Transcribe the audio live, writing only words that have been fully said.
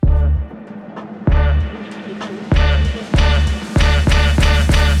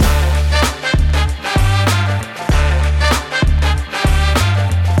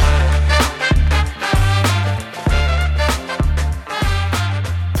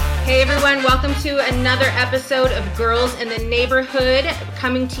Hey everyone, welcome to another episode of Girls in the Neighborhood,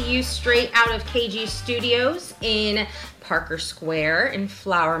 coming to you straight out of KG Studios in Parker Square in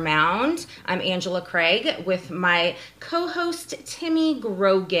Flower Mound. I'm Angela Craig with my co-host Timi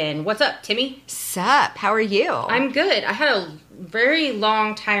Grogan. What's up, Timi? Sup? How are you? I'm good. I had a very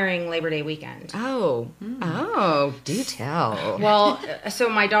long, tiring Labor Day weekend. Oh, do tell. Well, so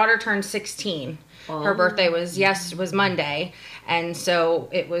my daughter turned 16. Her birthday was Monday. And so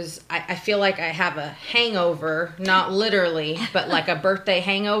it was, I feel like I have a hangover, not literally, but like a birthday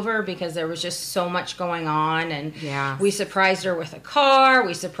hangover because there was just so much going on. And we surprised her with a car.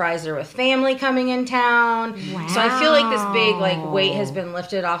 We surprised her with family coming in town. Wow. So I feel like this big weight has been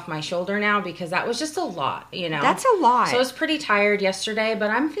lifted off my shoulder now because that was just a lot, you know. That's a lot. So I was pretty tired yesterday, but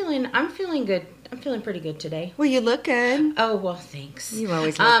I'm feeling good. I'm feeling pretty good today. Well, you look good. Oh, well, thanks. You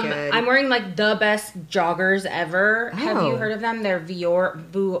always look good. I'm wearing like the best joggers ever. Oh. Have you heard of them? They're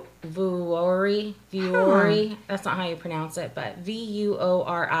Vuori. Vuori. That's not how you pronounce it, but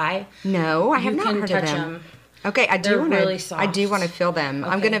Vuori. No, I have not heard of them. You can touch them. Okay, I do want to. Really soft. I do want to feel them.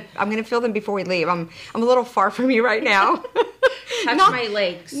 Okay. I'm gonna feel them before we leave. I'm a little far from you right now. Touch my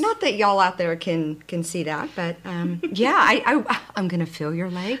legs. Not that y'all out there can see that, but I'm gonna feel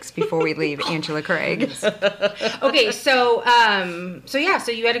your legs before we leave, Angela Craig. Okay, so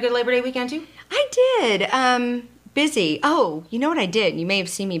you had a good Labor Day weekend too? I did. Busy. Oh, you know what I did? You may have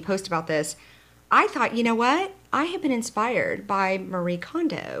seen me post about this. I thought, you know what? I have been inspired by Marie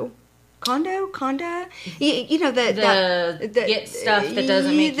Kondo. Konda? You know, the get stuff that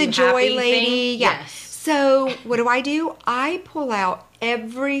doesn't make the you joy happy lady. Thing? Yeah. Yes. So what do? I pull out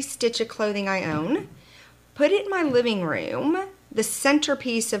every stitch of clothing I own, put it in my living room, the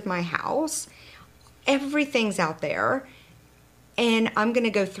centerpiece of my house. Everything's out there, and I'm going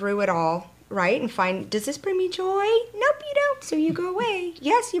to go through it all, right, and find, does this bring me joy? Nope, you don't, so you go away.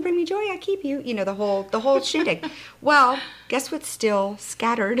 Yes, you bring me joy, I keep you. You know, the whole shindig. Well, guess what's still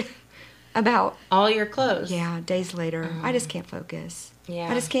scattered about? All your clothes. Yeah, days later. I just can't focus.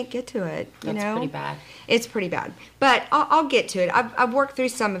 Yeah. I just can't get to it. That's pretty bad. It's pretty bad. But I'll get to it. I've worked through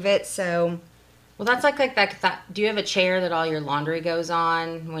some of it, so. Well, that's like that. Do you have a chair that all your laundry goes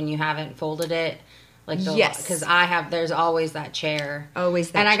on when you haven't folded it? Yes. Because there's always that chair.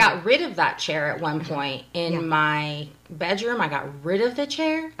 Always that chair. And chair. I got rid of that chair at one point in my bedroom. I got rid of the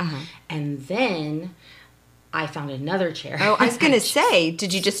chair. And then I found another chair. Oh, I was going to say,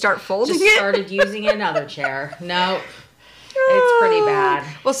 did you just start folding it? Started using another chair. No. It's pretty bad.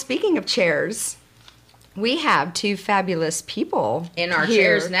 Well, speaking of chairs, we have two fabulous people in our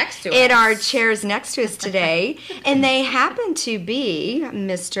chairs next to us. In our chairs next to us today. And they happen to be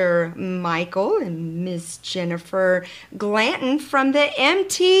Mr. Michael and Miss Jennifer Glanton from the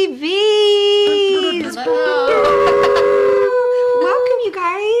eMpTyVs. Welcome, you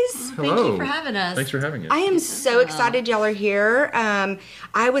guys. Hello. Thank you for having us. Thanks for having us. I am so excited y'all are here.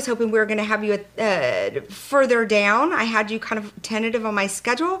 I was hoping we were going to have you further down. I had you kind of tentative on my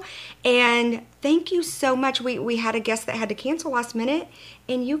schedule. And thank you so much. We had a guest that had to cancel last minute,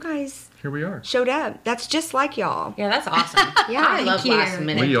 and you guys Here we are. showed up. That's just like y'all. Yeah, that's awesome. Yeah, I love you. last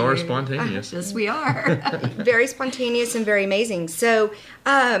minute. We are spontaneous. Yes, we are. Very spontaneous and very amazing. So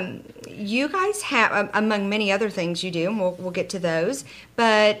you guys have, among many other things you do, and we'll get to those,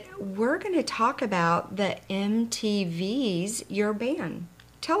 but we're going to talk about the eMpTyVs, your band.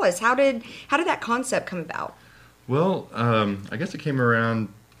 Tell us, how did that concept come about? Well, I guess it came around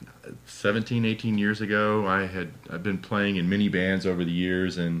 17, 18 years ago. I've been playing in many bands over the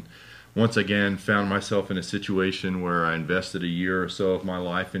years, and once again found myself in a situation where I invested a year or so of my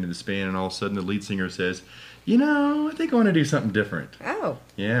life into this band, and all of a sudden the lead singer says, I think I want to do something different. Oh,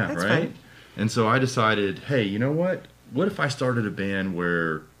 Yeah, that's right? fun. And so I decided, hey, you know what? What if I started a band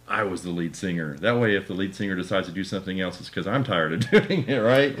where I was the lead singer? That way, if the lead singer decides to do something else, it's because I'm tired of doing it,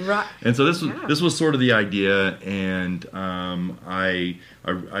 right? Right. And so this was sort of the idea, and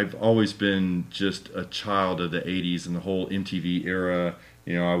I've always been just a child of the '80s and the whole MTV era.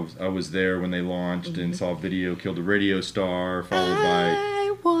 You know, I was there when they launched and saw Video Killed the Radio Star, followed by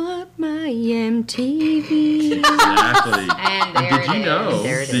I want my eMpTyVs. Exactly. And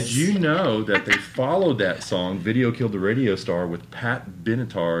there Did you know that they followed that song, Video Killed the Radio Star, with Pat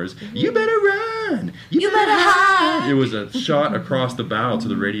Benatar's You Better Run! You Better Hide! It was a shot across the bow to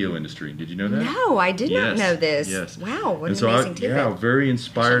the radio industry. Did you know that? No, I did not know this. Yes. Wow, what And an amazing tidbit. Yeah, very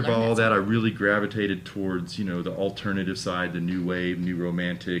inspired by learn all that that. I really gravitated towards, the alternative side, the new wave, new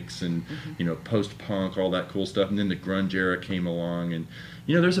romantics, and, post-punk, all that cool stuff. And then the grunge era came along, and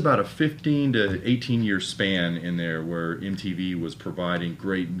there's about a 15 to 18 year span in there where MTV was providing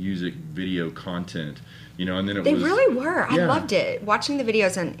great music video content And then They really were. I loved it. Watching the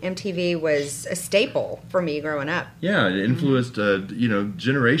videos on MTV was a staple for me growing up. Yeah, it influenced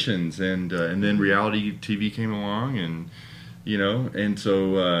generations, and then reality TV came along, and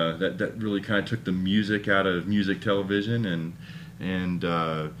so that really kind of took the music out of music television, and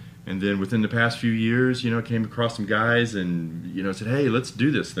then within the past few years, came across some guys and said, hey, let's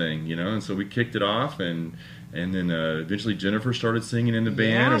do this thing, and so we kicked it off, and then eventually Jennifer started singing in the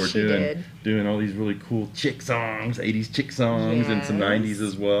band. And we're doing all these really cool chick songs, 80s chick songs, and some 90s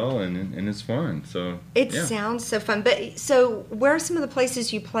as well, and it's fun. So it sounds so fun. But so where are some of the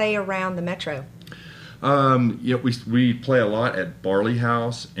places you play around the metro? We play a lot at Barley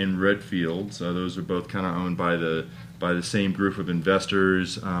House and Redfield. So those are both kind of owned by the same group of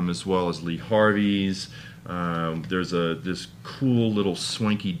investors, as well as Lee Harvey's. There's this cool little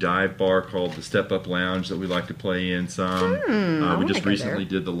swanky dive bar called the Step Up Lounge that we like to play in some. We just recently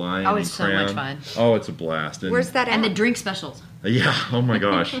did the Lion and it's Crown. so much fun. Oh, it's a blast. Where's that at? And the drink specials. Yeah, oh my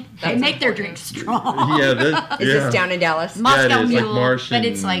gosh. They make their drinks strong. Is this down in Dallas? Moscow it is, Mule, like Marsh but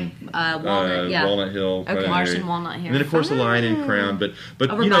it's like and, Walnut, Walnut Hill. Okay. Marsh and Walnut Hill. And then of course the Lion and Crown, but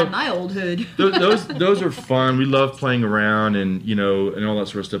Over by my old hood. those are fun. We love playing around and and all that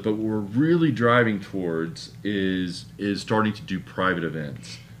sort of stuff. But what we're really driving towards is starting to do private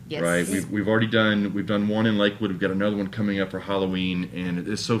events. Yes. Right, we've done one in Lakewood. We've got another one coming up for Halloween, and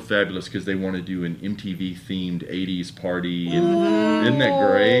it's so fabulous because they want to do an MTV themed '80s party. And isn't that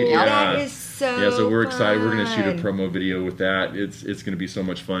great? Yeah, that is so we're excited. We're going to shoot a fun. promo video with that. It's going to be so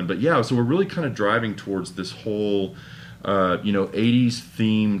much fun. But so we're really kind of driving towards this whole 80s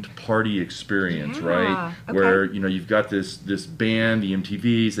themed party experience, right? Okay. Where you've got this band, the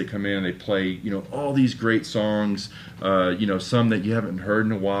eMpTyVs. They come in and they play all these great songs. Some that you haven't heard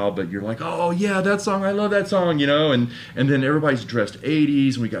in a while, but you're like, oh yeah, that song, I love that song, and then everybody's dressed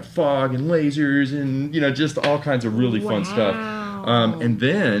 80s, and we got fog and lasers and just all kinds of really fun stuff. And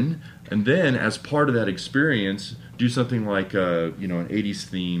then as part of that experience, do something like an 80s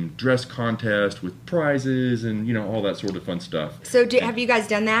themed dress contest with prizes and all that sort of fun stuff. So have you guys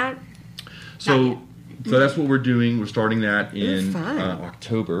done that? So that's what we're doing. We're starting that in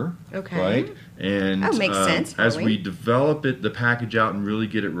October. Okay. Right? And makes sense. As we develop the package out and really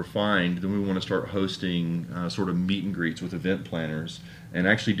get it refined, then we want to start hosting sort of meet and greets with event planners and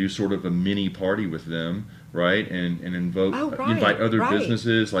actually do sort of a mini party with them, right? And invite other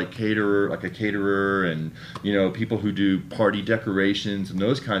businesses like a caterer and people who do party decorations and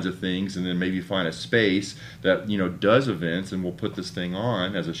those kinds of things, and then maybe find a space that does events, and we'll put this thing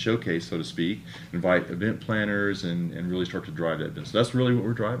on as a showcase, so to speak. Invite event planners and really start to drive that business. So that's really what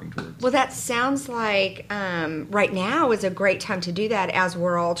we're driving towards. Well, that sounds like right now is a great time to do that, as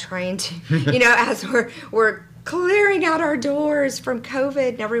we're all trying to, as we're clearing out our doors from COVID,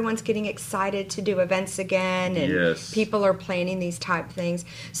 and everyone's getting excited to do events again, and people are planning these type things.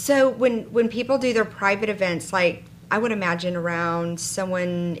 So when people do their private events, like I would imagine around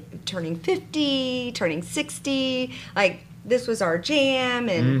someone turning 50, turning 60, like this was our jam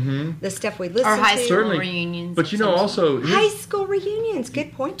and the stuff we listened to. Our high school Certainly. reunions. But also high school reunions.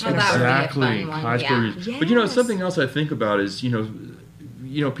 Good point, Jennifer. That would be a fun one. High school reunions. Yes. But something else I think about is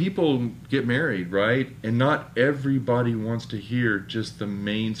people get married, right? And not everybody wants to hear just the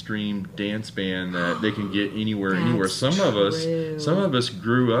mainstream dance band that they can get anywhere. Some of us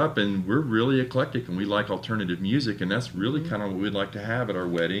grew up and we're really eclectic and we like alternative music, and that's really kind of what we'd like to have at our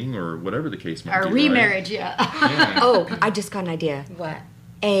wedding or whatever the case might be. Our remarriage, right? Oh, I just got an idea. What?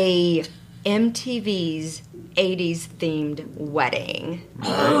 A eMpTyVs 80s themed wedding.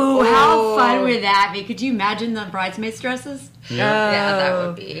 Oh, how fun would that be? Could you imagine the bridesmaids' dresses? Yeah, that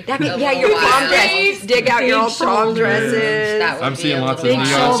would be. Your prom dress. Dig out your old prom dresses. That would I'm be seeing a lots of little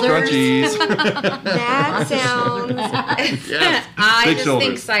neon wild. scrunchies. That sounds. Yes. I Big just shoulders.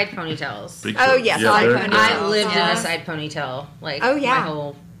 think side ponytails. Big Oh, shoulders. yes, Yeah, side they're- ponytails. I lived in Yeah. a side ponytail, like Oh, yeah. my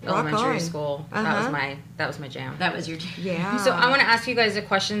whole Rock elementary on. school. That was my jam. That was your Yeah. So I want to ask you guys a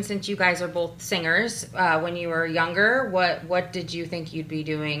question, since you guys are both singers. When you were younger, what did you think you'd be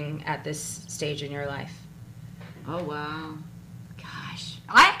doing at this stage in your life? Oh, wow. Gosh.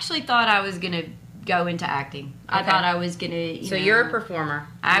 I actually thought I was going to go into acting. I Okay. thought I was going to, So you're a performer.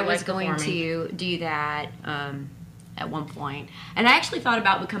 I You was like going performing. to do that at one point. And I actually thought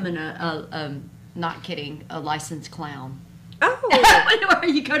about becoming not kidding, a licensed clown. Oh. Where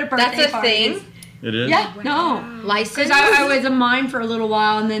you go to birthday That's a parties. thing? It is? Yeah, no. License? Because I was a mime for a little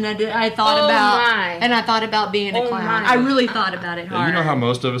while, and then I thought about being a clown. I really thought about it hard. You know how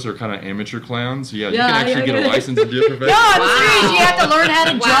most of us are kind of amateur clowns? Yeah, you Yeah, can actually get a license to do it professionally. No, I'm serious. You have to learn how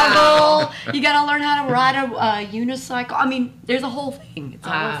to juggle. You got to learn how to ride a unicycle. I mean, there's a whole thing. It's a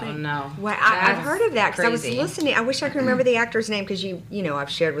whole thing. No. Well, I've That's heard of that because I was crazy. listening. I wish I could remember the actor's name because you know, I've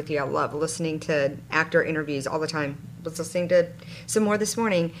shared with you. I love listening to actor interviews all the time. Was listening to some more this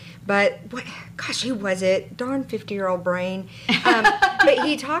morning, but gosh, who was it? Darn 50-year-old brain. But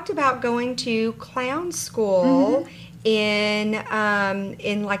he talked about going to clown school in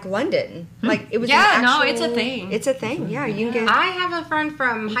like London. Like it was. it's a thing. It's a thing. Yeah, you can get I have a friend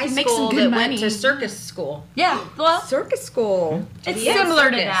from high can make school some good that money. went to circus school. Yeah, well, circus school. it's Yeah, similar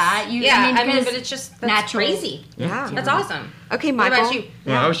to circus. that. But because it's just that's natural. crazy. Yeah. That's awesome. Okay, What Michael. about you?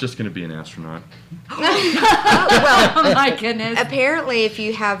 Well, I was just going to be an astronaut. Well, Oh my goodness. apparently, if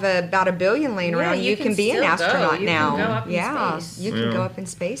you have about $1 billion laying around, you you can can be an still go. astronaut You now. can go up in yeah, space. you can Yeah. go up in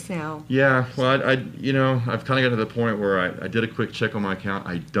space now. Yeah, well, I've kind of got to the point where I did a quick check on my account.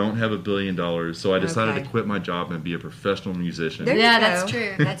 I don't have $1 billion, so I decided Okay. to quit my job and be a professional musician. There you Yeah, go. that's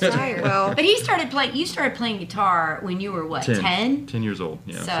true. That's right. true. Well, But you started playing guitar when you were what, 10? 10 years old,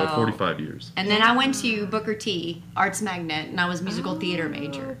 yeah, so So- 45 years, And then I went to Booker T, Arts Magnet, and I was musical theater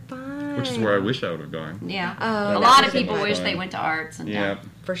major. fine. which is where I wish I would have gone. Yeah. Oh, a that lot would've of been people fun. wish they went to arts. And Yeah.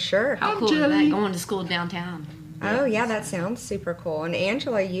 For sure. How cool is that, going to school downtown? Oh yeah, that sounds super cool. And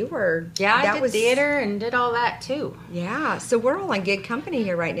Angela, you were Yeah, that I did theater and did all that too. Yeah, so we're all in good company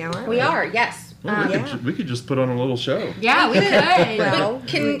here right now, aren't we? We are, yes. Well, we could just put on a little show. Yeah, we could. Well,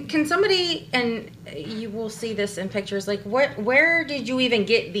 Can somebody, and you will see this in pictures, like where did you even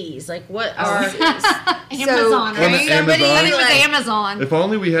get these? Like what are Amazon, On right? Amazon. Somebody it was Like- Amazon. If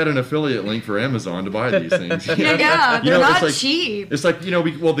only we had an affiliate link for Amazon to buy these things. Yeah, You they're know, not it's cheap. It's like,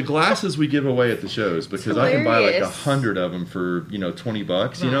 the glasses we give away at the shows because I can buy like hilarious. 100 of them for,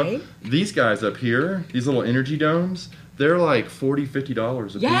 $20. You know, Right. these guys up here, these little energy domes, they're like $40,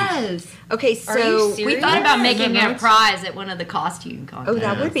 $50 a piece. Yes. Okay, Are you so serious? We thought about making a nuts? prize at one of the costume contests. Oh,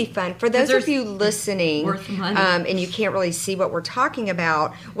 that would be fun. For those there's of you listening, worth money. and you can't really see what we're talking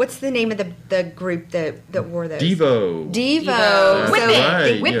about, what's the name of the group that wore those? Devo. Devo. That's Whip it.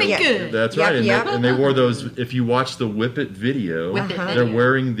 right. Whip it yeah. good. That's Yep, right. And, yep. and they wore those, if you watch the Whip It video, Whip It they're video.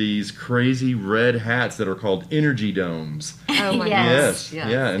 wearing these crazy red hats that are called energy domes. Oh my Yes. gosh.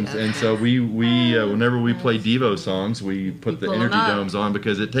 Yeah, and so we whenever we play Devo songs, we put the pull 'em energy up. domes on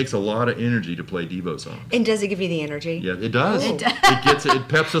because it takes a lot of energy to play Devo songs. And does it give you the energy? Yeah, it does. Oh. It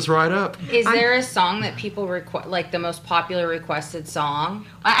peps us right up. Is there a song that people request, like the most popular requested song?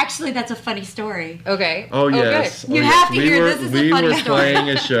 Actually, that's a funny story. Okay. Oh yes, good. You oh, have yes. to hear this is a funny We were story. playing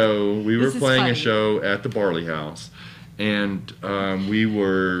a show. We were This is playing a funny. show at the Barley House, and we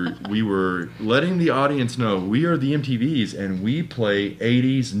were letting the audience know we are the eMpTyVs and we play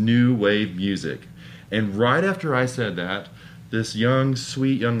 80s new wave music. And right after I said that, this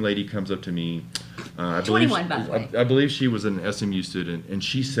sweet young lady comes up to me. I believe 21, by the way. I believe she was an SMU student, and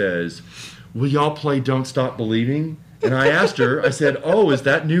she says, "Will y'all play Don't Stop Believing?" And I asked her, I said, "Oh, is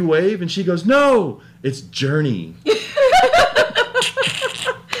that new wave?" And she goes, "No, it's Journey."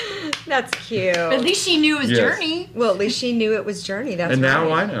 That's cute. But at least she knew it was Yes. Journey. Well, at least she knew it was Journey. That's And now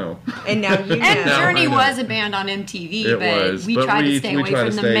right. I know. And now you know. And Now Journey I know. was a band on MTV, It but was, we but tried we- to stay we away try to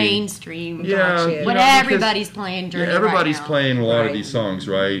from the stay- mainstream. Yeah, Gotcha. you know, When because- everybody's playing Journey everybody's right now. playing a lot of Right. these songs,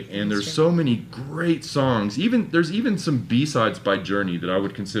 right? And there's so many great songs. There's even some B-sides by Journey that I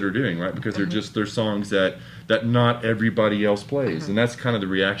would consider doing, right? Because they're songs that not everybody else plays. And that's kind of the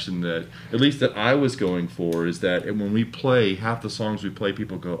reaction that at least that I was going for, is that when we play half the songs we play,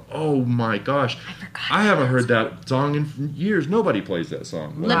 people go, "Oh my gosh, I haven't heard that song in years. Nobody plays that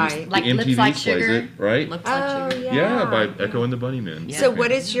song." Well, Right. Like the Lips MTV Like plays Sugar. it, right? Lips Like Oh, Sugar. yeah. Yeah, by Echo and the Bunnymen. Yeah. So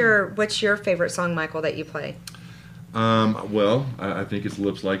what's your favorite song, Michael, that you play? Well, I think it's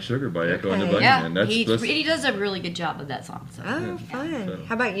 "Lips Like Sugar" by Echo and the Okay. Bunnymen. Yeah, That's he does a really good job of that song. So. Oh, fun. so-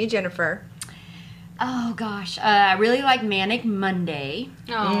 How about you, Jennifer? Oh gosh, I really like Manic Monday,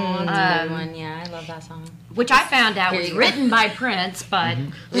 Oh, that's a good one. Yeah, I love that song. which I found out Here was you go. written by Prince, but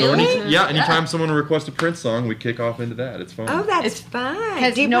So anytime someone requests a Prince song, we kick off into that. It's fun. Oh, that's It's- fun.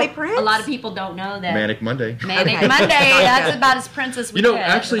 because Do you play Prince? a lot of people don't know that Manic Monday. Manic Okay. Monday. That's Gotcha. about as Prince as we You know, get,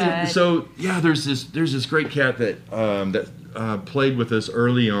 actually, but- so yeah, there's this great cat that played with us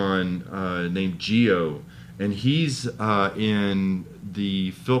early on named Geo, and he's in the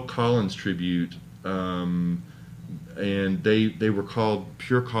Phil Collins tribute, and they were called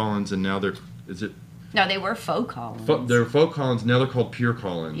Pure Collins, and now is it No, they were faux Collins. They're faux Collins. Now they're called pure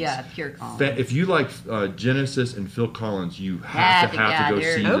Collins. Yeah, pure Collins. If you like Genesis and Phil Collins, you have to go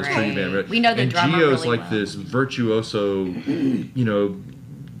see the tribute band. We know the drummer Gio's really like well. this virtuoso,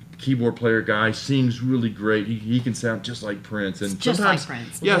 keyboard player guy, sings really great. He can sound just like Prince. And just sometimes, like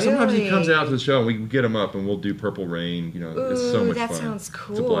Prince. Yeah, sometimes he Really? comes out to the show and we get him up and we'll do Purple Rain. It's so much that fun. sounds It's a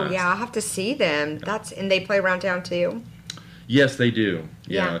cool. blast. Yeah, I'll have to see them. And they play around town too. Yes, they do.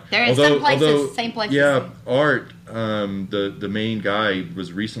 Yeah, They're in some places, same places. Yeah, Art, the main guy,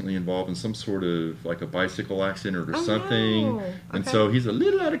 was recently involved in some sort of like a bicycle accident or something, no. and Okay. so he's a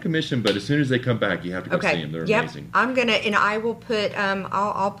little out of commission. But as soon as they come back, you have to go see Okay. them. They're Yep. amazing. I'm gonna, and I will put.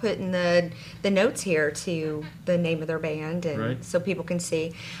 I'll put in the notes here to the name of their band, and Right. so people can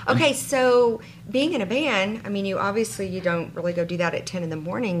see. Okay, so being in a band, I mean, you don't really go do that at 10 in the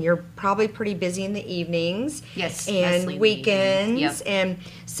morning. You're probably pretty busy in the evenings. Yes, and mostly weekends. evenings. Yep. And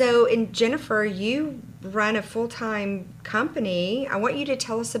so, and Jennifer, you run a full-time company. I want you to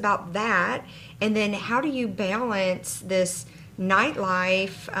tell us about that, and then how do you balance this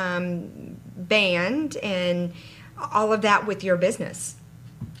nightlife band and all of that with your business?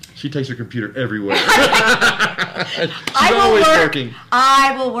 She takes her computer everywhere. She's I will always work. working.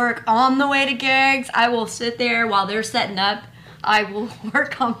 I will work on the way to gigs. I will sit there while they're setting up. I will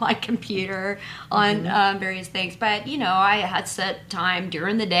work on my computer on various things. But, I had set time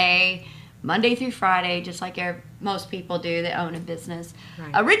during the day, Monday through Friday, just like most people do that own a business.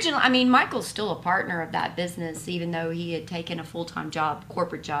 Right. Originally, Michael's still a partner of that business, even though he had taken a full-time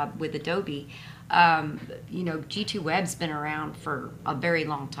corporate job with Adobe. G2 Web's been around for a very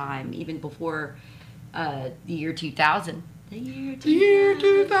long time, even before the year 2000. The year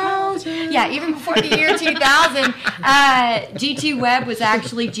 2000. Yeah, even before the year 2000, G2 Web was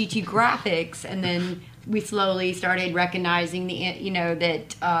actually G2 Graphics, and then we slowly started recognizing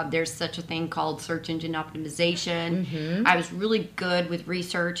that there's such a thing called search engine optimization. Mm-hmm. I was really good with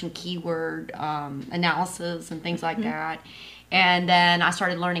research and keyword analysis and things like that. And then I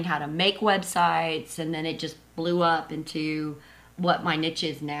started learning how to make websites, and then it just blew up into what my niche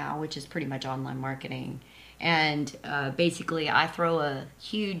is now, which is pretty much online marketing. And basically, I throw a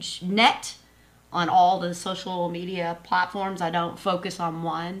huge net on all the social media platforms. I don't focus on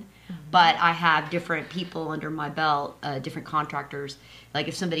one, but I have different people under my belt, different contractors. Like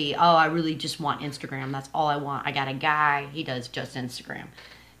if somebody, I really just want Instagram, that's all I want. I got a guy, he does just Instagram.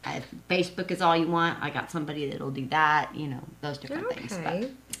 If Facebook is all you want, I got somebody that'll do that, those different things. But,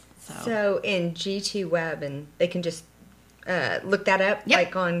 so in G2 Web, and they can just look that up,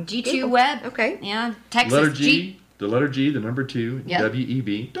 like on G2 Google. Web. Okay. Yeah, Texas. Letter G, the letter G, the number 2,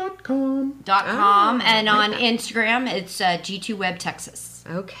 WEB.com. .com, and I on like that. Instagram, it's G2 Web Texas.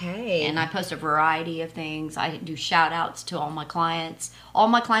 Okay. And I post a variety of things. I do shout outs to all my clients. All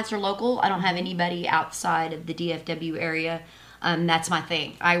my clients are local. I don't have anybody outside of the DFW area. That's my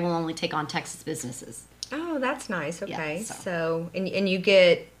thing. I will only take on Texas businesses. Oh, that's nice. Okay. Yeah, so and you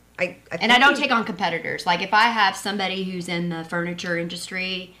get And I don't take on competitors. Like if I have somebody who's in the furniture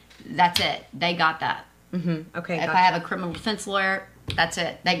industry, that's it. They got that. Mm-hmm. Okay. If I have a criminal defense lawyer, that's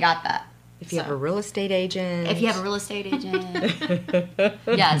it. They got that. If you have a real estate agent. If you have a real estate agent.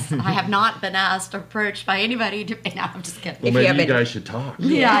 Yes. I have not been asked or approached by anybody to. No, I'm just kidding. Well, maybe you guys should talk.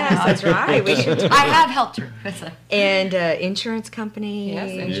 Yes, that's right. We should. I have helped her. And insurance company.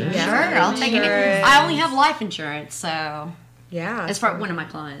 Yes, insurance. Sure, I'll take it. I only have life insurance, so. Yeah. As far as one of my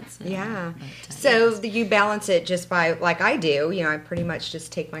clients. Yeah. But, So you balance it just by, like I do, I pretty much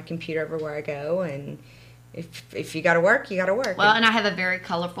just take my computer everywhere I go, and if you got to work, you got to work. Well, and I have a very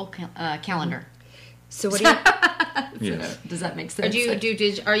colorful calendar. So what do you... Yes. Does that make sense?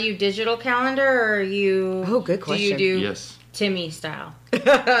 Are you digital calendar, or are you? Oh, good question. Do you do Yes. Timmy style? Wait,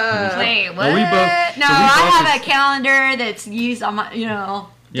 what? Well, we both- No, so we I both have a calendar that's used on my,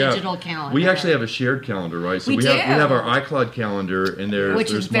 digital calendar. We actually have a shared calendar, right? So We have do. our iCloud calendar, and Which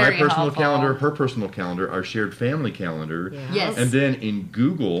is there's my very personal helpful. calendar, her personal calendar, our shared family calendar. Yeah. Yes. And then in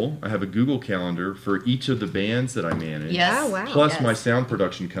Google, I have a Google calendar for each of the bands that I manage. Yes. Oh, wow. Plus Yes. my sound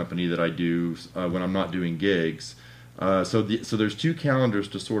production company that I do when I'm not doing gigs. So there's 2 calendars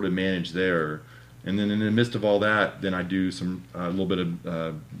to sort of manage there. And then in the midst of all that, then I do some a little bit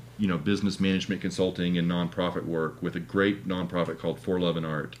of business management consulting and nonprofit work with a great nonprofit called For Love and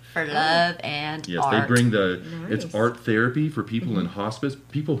Art. For love and Yes, art. they bring Nice. it's art therapy for people in hospice,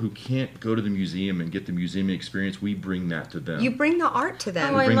 people who can't go to the museum and get the museum experience. We bring that to them. You bring the art to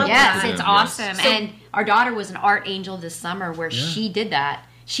them. Oh, I bring love the Yes, art to it's them, awesome. So- And our daughter was an art angel this summer where Yeah. she did that.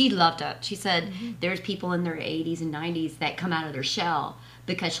 She loved it. She said there's people in their 80s and 90s that come out of their shell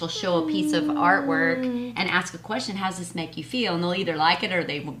because she'll show a piece of artwork and ask a question, how does this make you feel? And they'll either like it or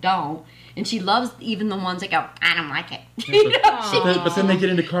they don't. And she loves even the ones that go, I don't like it. You know, but then they get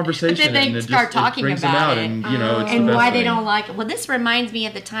into conversation. But then they and start it talking brings about them out, it. and you know, it's and the best why they thing. don't like it. Well, this reminds me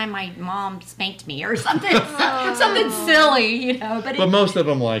of the time my mom spanked me or something. Something silly, you know. But most of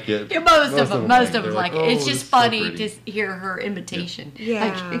them like it. Yeah, most of them They're like it. "Oh, It's this just is so funny pretty." to hear her invitation. Yeah.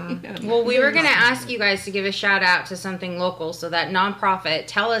 Like, you know. Well, we were going to ask you guys to give a shout out to something local. So that nonprofit,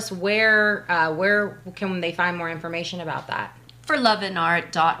 tell us where can they find more information about that?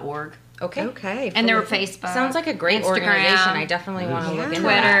 forloveandart.org. Okay. And their Facebook. Sounds like a great Instagram, organization. I definitely want to look into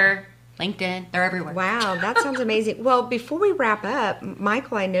Twitter, LinkedIn. They're everywhere. Wow, that sounds amazing. Well, before we wrap up,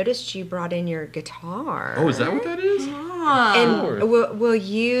 Michael, I noticed you brought in your guitar. Oh, is that what that is? And will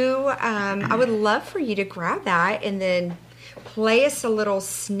you? I would love for you to grab that and then play us a little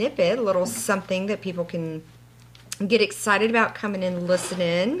snippet, a little something that people can get excited about coming and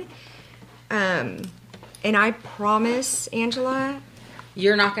listening. And I promise, Angela,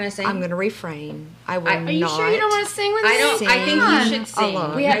 You're not going to sing? I'm going to refrain. I will Are you not. sure you don't want to sing with us? I think you should sing.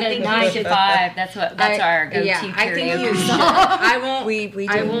 alone. We have I the think 9 you to should. 5. That's our go-to I think you karaoke should. song. I won't. We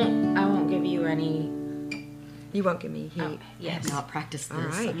I do. won't give you any. You won't give me heat. I Yes. have not practiced this. All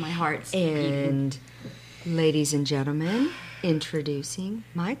right. My heart's beating. And ladies and gentlemen, introducing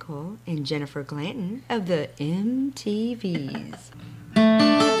Michael and Jennifer Glanton of the eMpTyVs.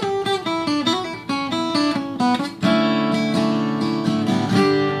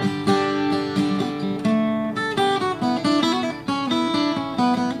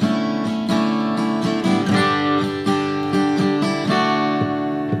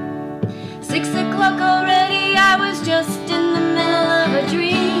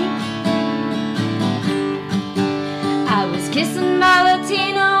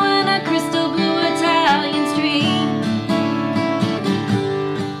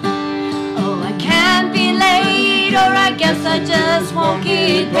 I just won't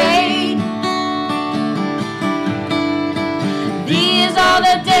get paid. These are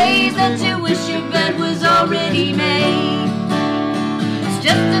the days that you wish your bed was already made. It's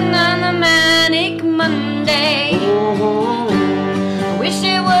just another manic Monday. I wish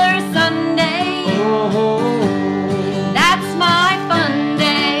it were Sunday. That's my fun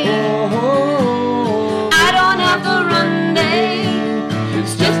day. I don't have to run day.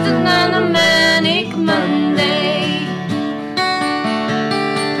 It's just another manic Monday.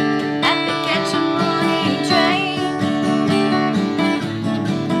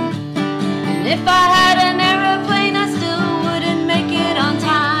 If I had an aeroplane, I still wouldn't make it on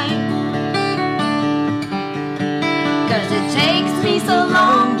time. 'Cause it takes me so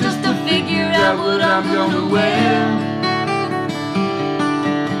long just to figure out what I'm gonna wear.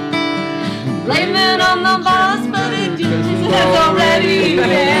 Blame it on the boss, but it is already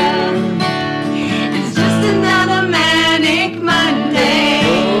there. It's just another manic Monday.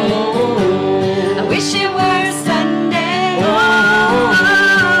 I wish it were Sunday.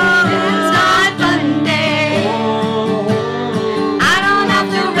 It's not fun day. I don't have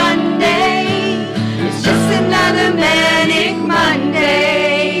to run day. It's just another manic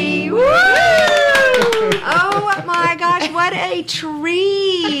Monday. Woo! Oh my gosh, what a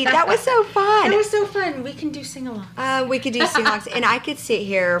treat! That was so fun. It was so fun. We can do sing-along. We could do sing-alongs, and I could sit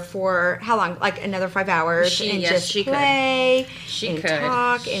here for how long? Like another 5 hours and just she could. play She and could.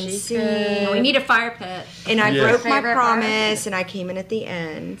 talk and She sing. could. We need a fire pit. And I Yes. broke my Favorite promise, and I came in at the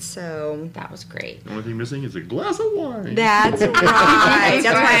end. So That was great. The only thing missing is a glass of wine. that's right. That's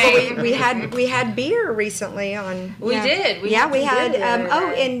right. right. We had beer recently on. We did. We had. did.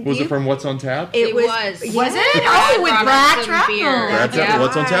 And Was you, it from What's on Tap? It was. Was it? Brad Oh, with brought Brad us some Trapper. beer. That's Yeah.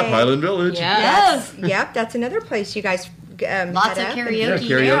 What's on Tap, Right. Highland Village. Yes. Yep, that's another place you guys. Lots head of up and- karaoke. Yeah, there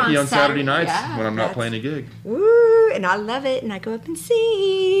karaoke on Saturday nights Yeah. when I'm not That's- playing a gig. Woo! And I love it, and I go up and sing.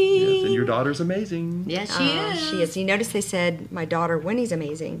 Yes, and your daughter's amazing. Yes, she is. She is. You notice they said my daughter Winnie's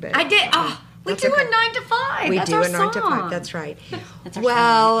amazing, but I did. Oh, we That's do okay. a 9 to 5. we That's do our a 9 to 5. song. That's right. That's our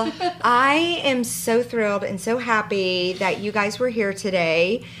Well, I am so thrilled and so happy that you guys were here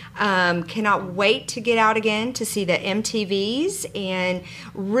today. Cannot wait to get out again to see the eMpTyVs. And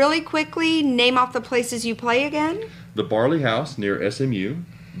really quickly, name off the places you play again. The Barley House near SMU,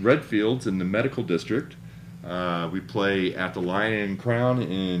 Redfields in the Medical District. We play at the Lion and Crown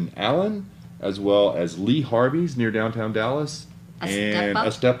in Allen, as well as Lee Harvey's near downtown Dallas. A and Step Up?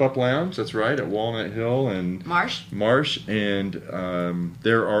 a Step Up Lounge, that's right, at Walnut Hill and Marsh. and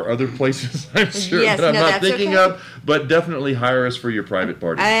there are other places I'm sure Yes, that I'm no, not that's thinking okay. of, but definitely hire us for your private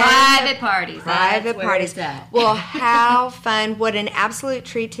parties. Private parties. Private That's where parties. it's at. Well, how fun. What an absolute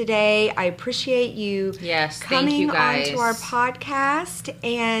treat today. I appreciate you Yes, thank coming you guys. onto our podcast.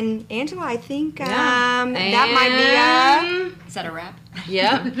 And Angela, I think Yeah. that might be And Is that a wrap?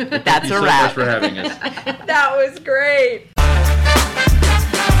 Yeah. But that's Thank you a so wrap. much for having us. That was great.